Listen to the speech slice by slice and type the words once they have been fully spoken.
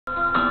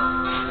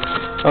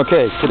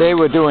Okay, today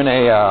we're doing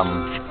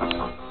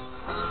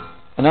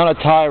another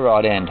tie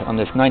rod end on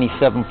this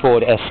 97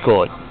 Ford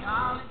Escort.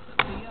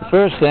 The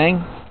first thing,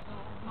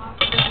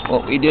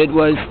 what we did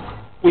was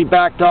we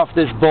backed off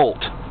this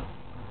bolt.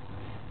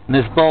 And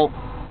this bolt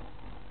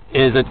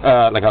is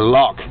like a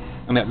lock,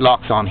 and it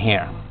locks on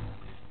here.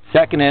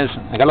 Second is,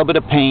 I got a little bit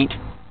of paint.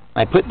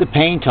 I put the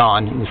paint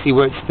on, and you see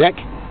where it's thick?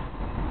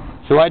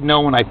 So I'd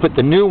know when I put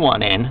the new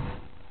one in,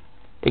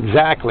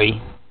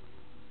 exactly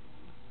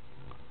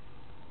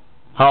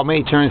how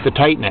many turns to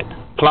tighten it.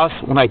 Plus,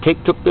 when I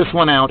took this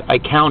one out, I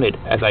counted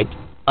as I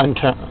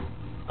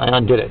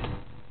undid it.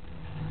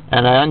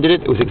 And I undid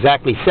it, it was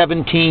exactly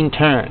 17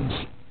 turns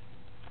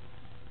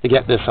to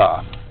get this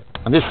off.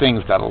 And this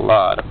thing's got a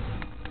lot of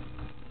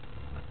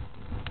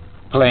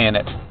play in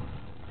it.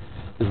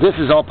 This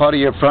is all part of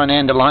your front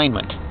end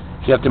alignment.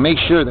 So you have to make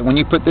sure that when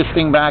you put this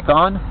thing back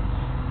on,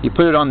 you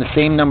put it on the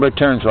same number of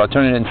turns. So I'll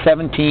turn it in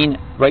 17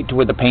 right to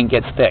where the paint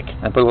gets thick.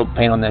 I put a little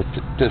paint on this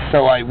just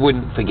so I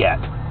wouldn't forget.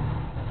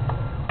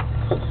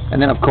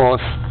 And then of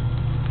course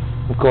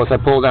I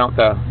pulled out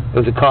there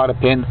was a cotter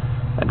pin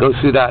that goes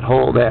through that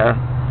hole there,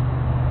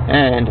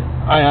 and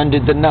I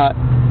undid the nut,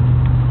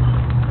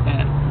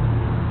 and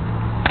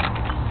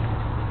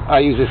I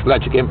use this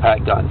electric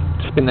impact gun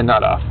to spin the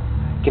nut off.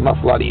 Came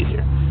off a lot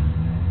easier.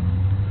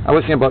 I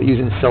was thinking about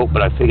using soap,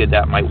 but I figured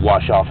that might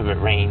wash off if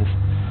it rains.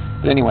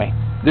 But anyway,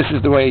 this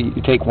is the way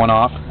you take one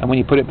off, and when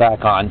you put it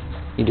back on,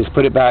 you just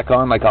put it back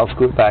on like I'll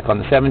screw it back on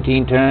the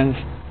 17 turns,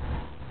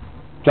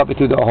 drop it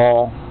through the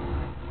hole,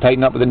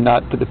 tighten up with a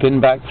nut, put the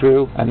pin back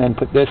through, and then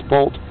put this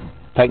bolt,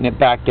 tighten it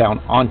back down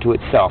onto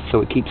itself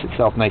so it keeps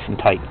itself nice and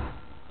tight.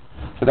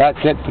 So that's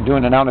it for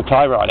doing an outer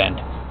tie rod end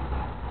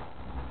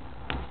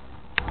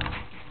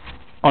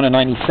on a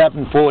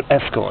 97 Ford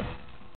Escort.